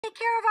take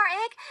care of our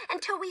egg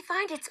until we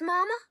find its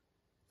mama?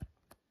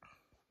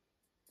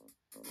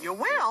 You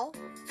will?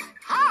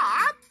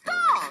 Hot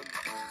dog!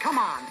 Come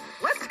on,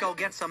 let's go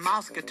get some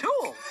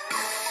Mousekedoers.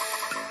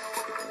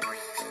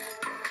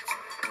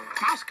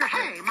 Mousker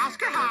hey,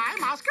 Mousker hi,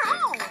 Mousker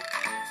ho.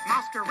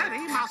 Mousker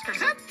ready, Mousker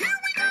set, here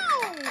we go!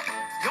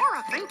 You're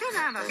a thinking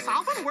and a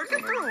solving,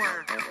 working through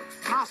her.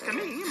 Mousker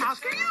me,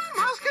 Mousker you,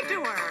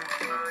 Mousekedoer.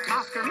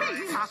 Mousker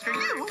me, Mousker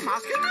you,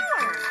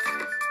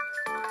 Mousekedoer.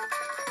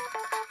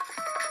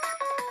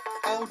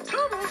 Oh,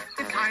 Toodles,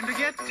 it's time to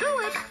get to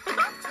it.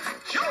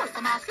 Show us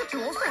the Mousekedoer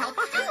tools to help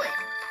us do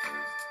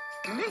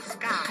it.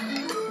 Miska,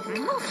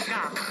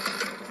 Muska,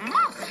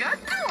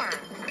 Mousekedoer.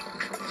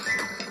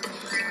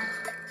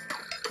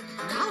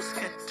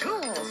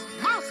 Mousekedoers,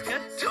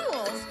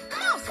 Mousekedoers,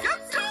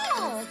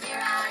 Mousekedoers. Here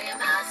are your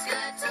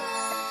Mousekedoers.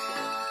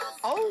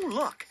 Oh,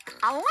 look,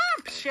 a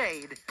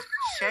lampshade,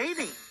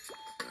 shady.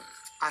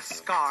 A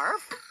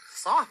scarf,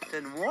 soft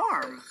and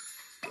warm.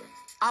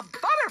 A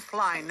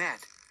butterfly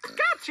net,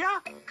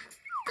 gotcha.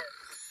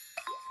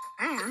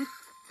 And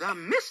the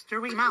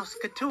mystery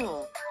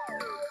Mousekedoer.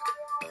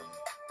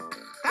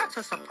 That's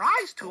a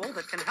surprise tool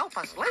that can help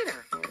us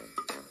later.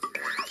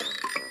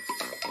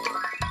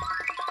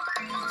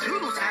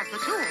 Toodles has the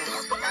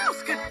tools, the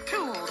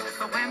Mousekedoers.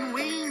 So when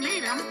we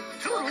need them,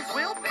 Toodles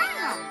will bring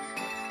them.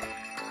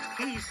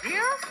 He's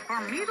here for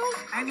meedles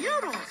and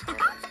yoodles.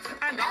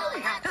 And all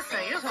we have to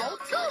say is old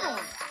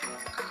Toodles.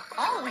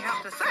 All we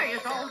have to say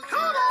is old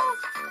Toodles.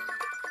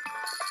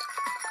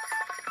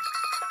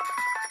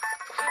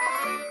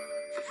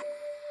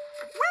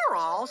 We're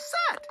all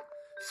set.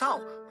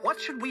 So, what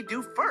should we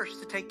do first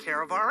to take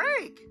care of our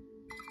egg?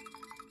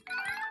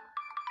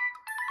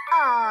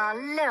 Oh,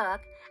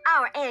 look.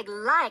 Our egg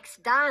likes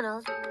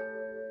Donald.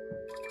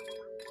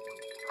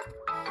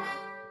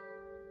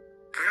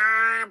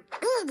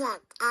 Beat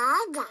it,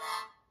 egg.